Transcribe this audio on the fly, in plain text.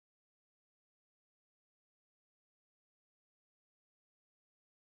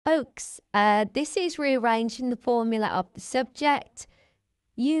Oaks, this is rearranging the formula of the subject.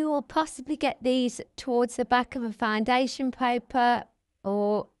 You will possibly get these towards the back of a foundation paper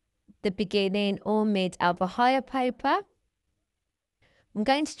or the beginning or mid of a higher paper. I'm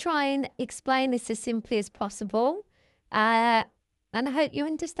going to try and explain this as simply as possible, and I hope you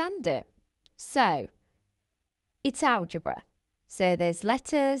understand it. So, it's algebra. So there's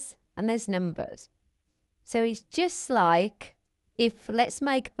letters and there's numbers. So it's just like if, let's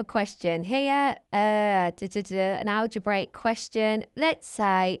make up a question here, an algebraic question. Let's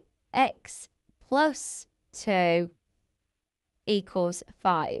say x plus 2 equals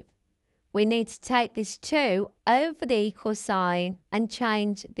 5. We need to take this 2 over the equal sign and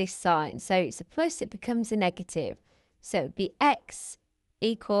change this sign. So it's a plus, it becomes a negative. So it would be x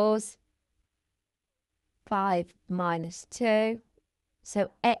equals 5 minus 2.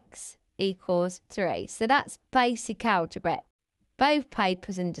 So x equals 3. So that's basic algebra. Both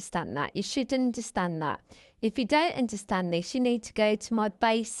papers understand that. You should understand that. If you don't understand this, you need to go to my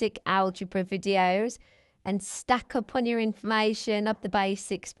basic algebra videos and stack up on your information of the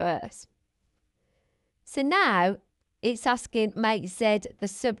basics first. So now it's asking make Z the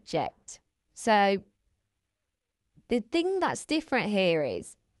subject. So the thing that's different here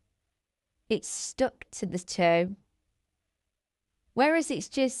is it's stuck to the 2. Whereas it's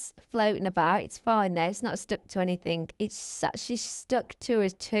just floating about, it's fine there, it's not stuck to anything. It's actually stuck to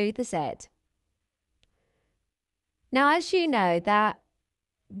the Z. Now, as you know that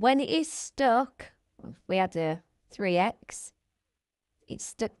when it is stuck, if we had a 3x, it's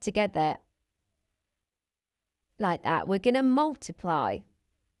stuck together like that. We're going to multiply.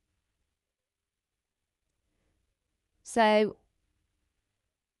 So,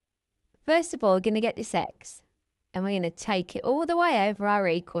 first of all, we're going to get this x. And we're going to take it all the way over our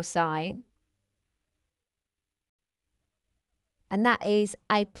equal sign. And that is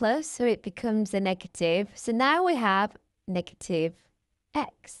a plus, so it becomes a negative. So now we have negative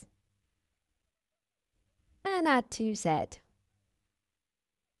x. And add 2z.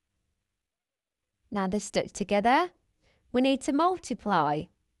 Now they're stuck together. We need to multiply.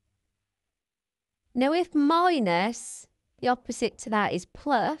 Now if minus, the opposite to that is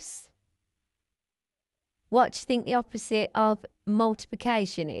plus, what do you think the opposite of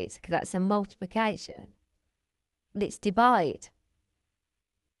multiplication is? Because that's a multiplication. Well, it's divide.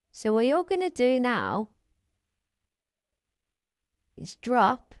 So what you're going to do now is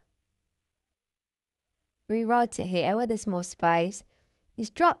drop, rewrite it here where there's more space, is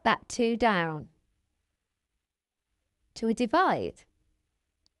drop that 2 down to a divide.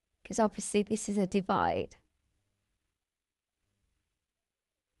 Because obviously this is a divide.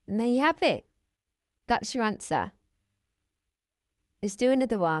 And there you have it. That's your answer. Let's do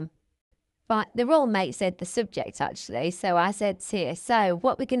another one. But the rule makes Z the subject actually. So our Z's here. So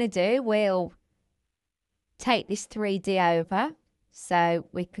what we're going to do, we'll take this 3D over. So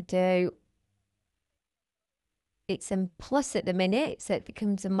we could do, it's a plus at the minute, so it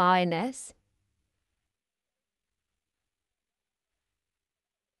becomes a minus.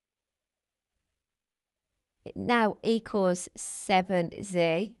 It now equals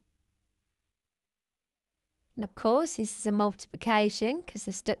 7z. And of course, this is a multiplication because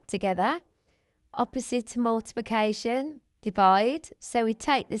they're stuck together. Opposite to multiplication, divide. So we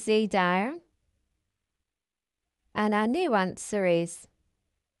take the z down. And our new answer is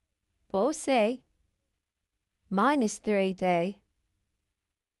 4c minus 3d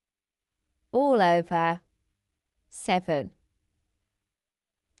all over 7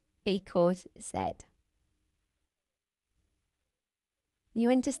 equals z. You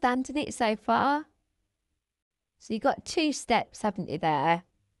understanding it so far? So you've got 2 steps, haven't you, there?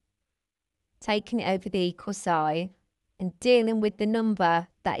 Taking it over the equal sign and dealing with the number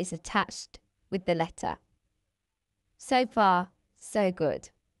that is attached with the letter. So far, so good.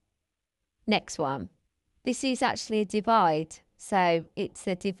 Next one. This is actually a divide. So it's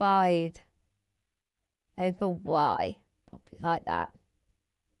a divide over y. Pop it like that.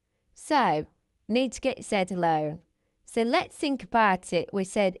 So, need to get Z alone. So let's think about it. We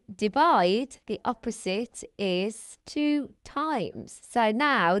said divide, the opposite is 2 times. So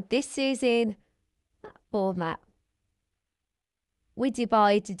now this is in that format. We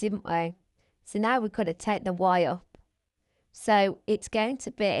divided, didn't we? So now we've got to take the y up. So it's going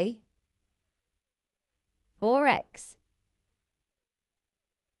to be 4x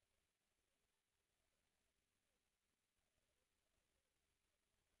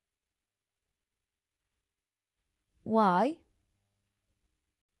y,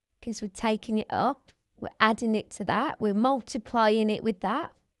 because we're taking it up, we're adding it to that, we're multiplying it with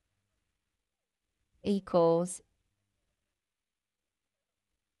that, equals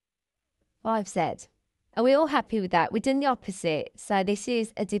 5z. Are we all happy with that? We've done the opposite. So this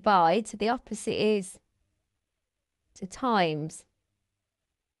is a divide. So the opposite is to times.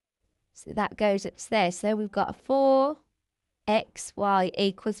 So that goes upstairs. So we've got 4xy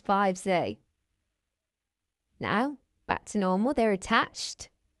equals 5z. Now, back to normal. They're attached.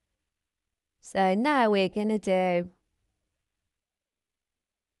 So now we're going to do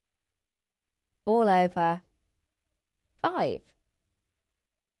all over 5.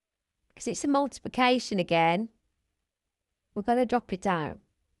 Because it's a multiplication again, we're going to drop it down.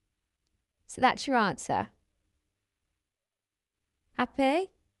 So that's your answer.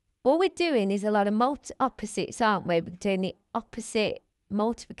 Happy? All we're doing is a lot of opposites, aren't we? We're doing the opposite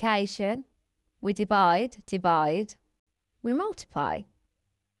multiplication. We divide, we multiply.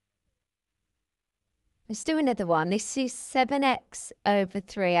 Let's do another one. This is 7x over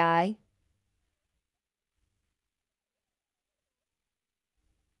 3a.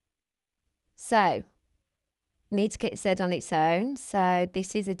 So, need to get z on its own. So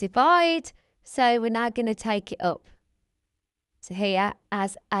this is a divide. So we're now going to take it up to here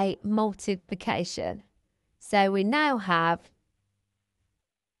as a multiplication. So we now have,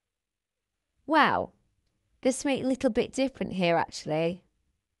 wow, there's something a little bit different here actually.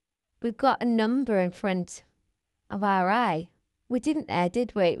 We've got a number in front of our a. We didn't there,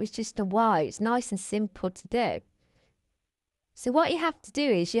 did we? It was just a y. It's nice and simple to do. So what you have to do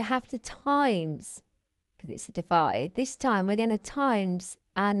is you have to times, because it's a divide. This time we're going to times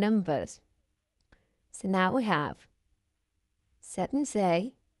our numbers. So now we have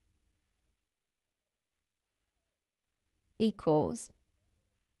 7z equals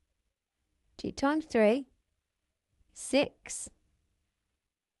 2 times 3,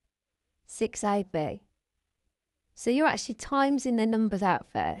 6ab. So you're actually timesing the numbers out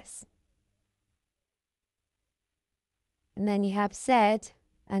first. And then you have z,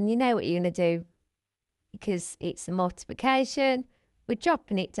 and you know what you're going to do. Because it's a multiplication, we're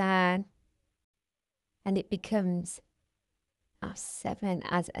dropping it down. And it becomes 7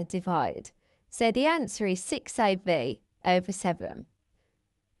 as a divide. So the answer is 6ab over 7.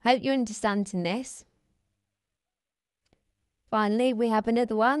 Hope you're understanding this. Finally, we have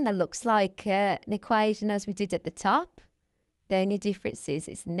another one that looks like an equation as we did at the top. The only difference is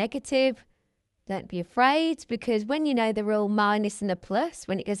it's negative. Don't be afraid, because when you know the rule minus and a plus,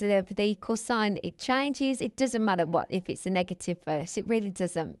 when it goes over the equal sign, it changes. It doesn't matter what if it's a negative first. It really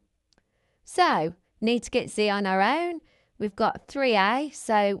doesn't. So, need to get z on our own. We've got 3a,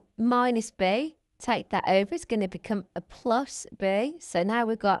 so minus b. Take that over. It's going to become a plus b. So now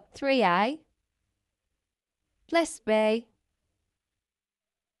we've got 3a plus b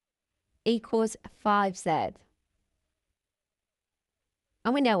equals 5z.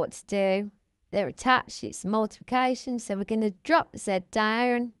 And we know what to do. They're attached, it's multiplication, so we're going to drop z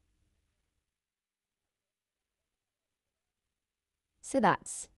down. So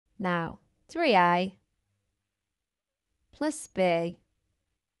that's now 3a plus b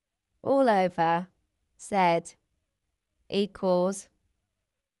all over z equals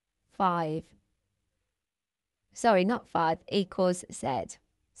 5. Sorry, not 5, equals z.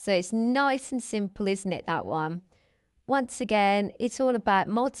 So it's nice and simple, isn't it, that one? Once again, it's all about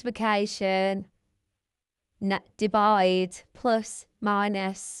multiplication, divide, plus,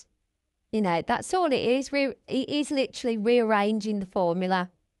 minus. You know, that's all it is. It is literally rearranging the formula.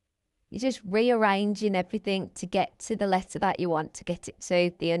 You're just rearranging everything to get to the letter that you want to get it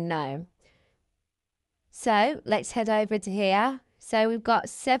to, the unknown. So let's head over to here. So we've got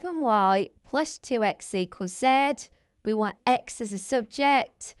 7y plus 2x equals z. We want x as a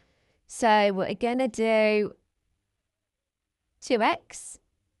subject. So we're going to do 2x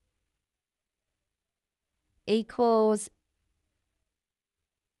equals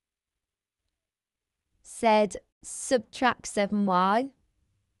z subtract 7y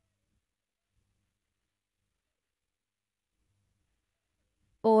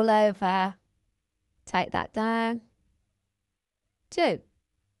all over, take that down, 2.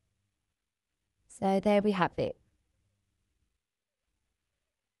 So there we have it.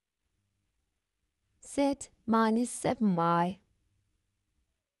 Z minus 7y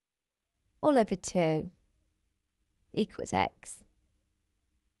all over 2 equals x.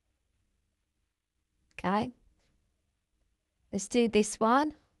 Okay. Let's do this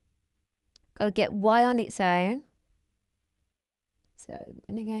one. Got to get y on its own. So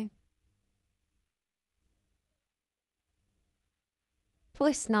I'm going to go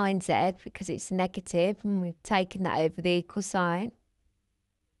plus 9z because it's negative and we've taken that over the equal sign.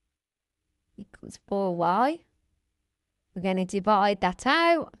 Equals 4y. We're going to divide that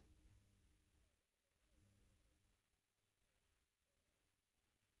out.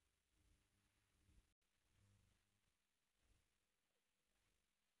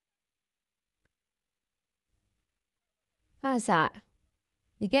 How's that?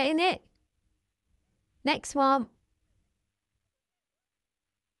 You getting it? Next one.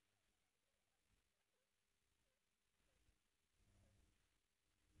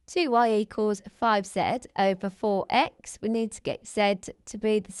 2y equals 5z over 4x. We need to get z to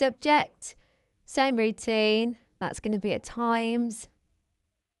be the subject. Same routine. That's going to be a times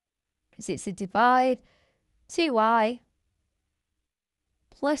because it's a divide. 2y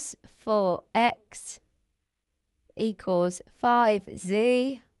plus 4x equals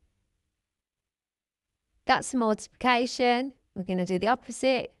 5z. That's a multiplication. We're going to do the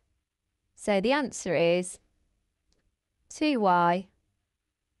opposite. So the answer is 2y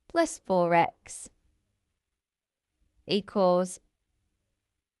plus 4x equals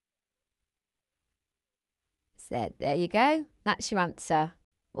Z. There you go. That's your answer.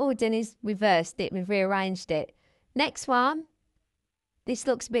 All we've done is reversed it. We've rearranged it. Next one. This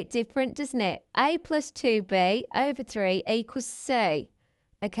looks a bit different, doesn't it? A plus 2b over 3 equals C.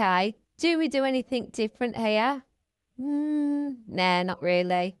 Okay. Do we do anything different here? Nah, not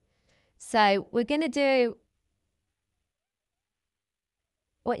really. So we're going to do...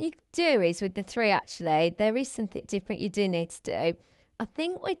 What you do is with the 3, actually, there is something different you do need to do. I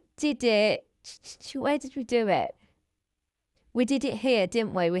think we did it... Where did we do it? We did it here,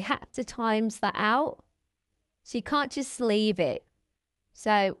 didn't we? We had to times that out. So you can't just leave it.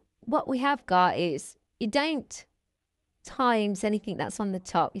 So what we have got is you don't times anything that's on the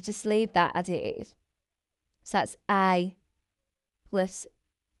top. You just leave that as it is. So that's A plus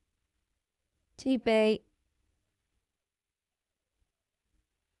 2B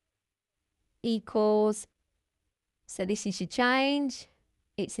equals, so this is your change.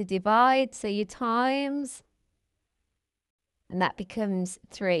 It's a divide, so you times, and that becomes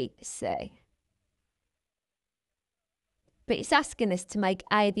 3C. But it's asking us to make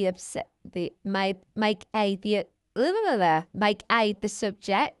A the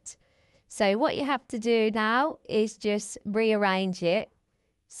subject. So what you have to do now is just rearrange it.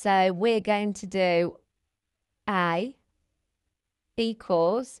 So we're going to do A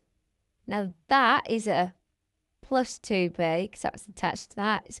equals, now that is a plus 2b because that's attached to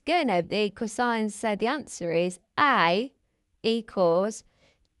that. It's going over the equal sign, so the answer is A equals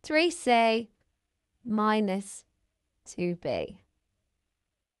 3c minus 2b.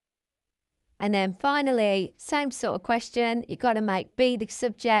 And then finally, same sort of question, you've got to make B the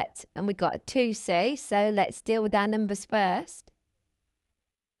subject, and we've got a 2c, so let's deal with our numbers first.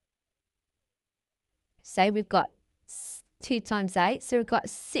 So we've got 2 times 8, so we've got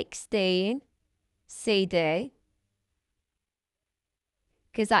 16 CD,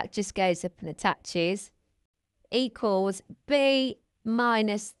 because that just goes up and attaches, equals B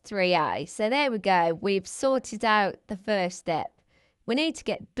minus 3A. So there we go. We've sorted out the first step. We need to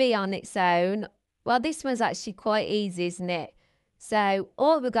get B on its own. Well, this one's actually quite easy, isn't it? So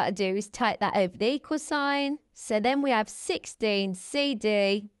all we've got to do is take that over the equal sign. So then we have 16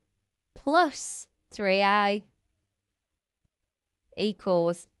 CD plus 3A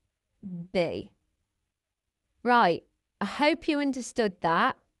equals B. Right. I hope you understood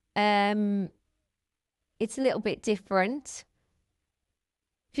that. It's a little bit different.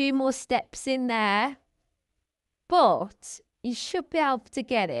 Few more steps in there, but you should be able to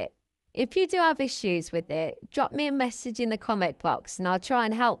get it. If you do have issues with it, drop me a message in the comment box and I'll try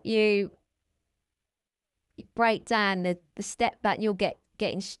and help you break down the step that you'll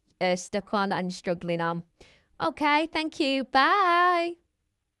getting stuck on and struggling on. Okay, thank you. Bye.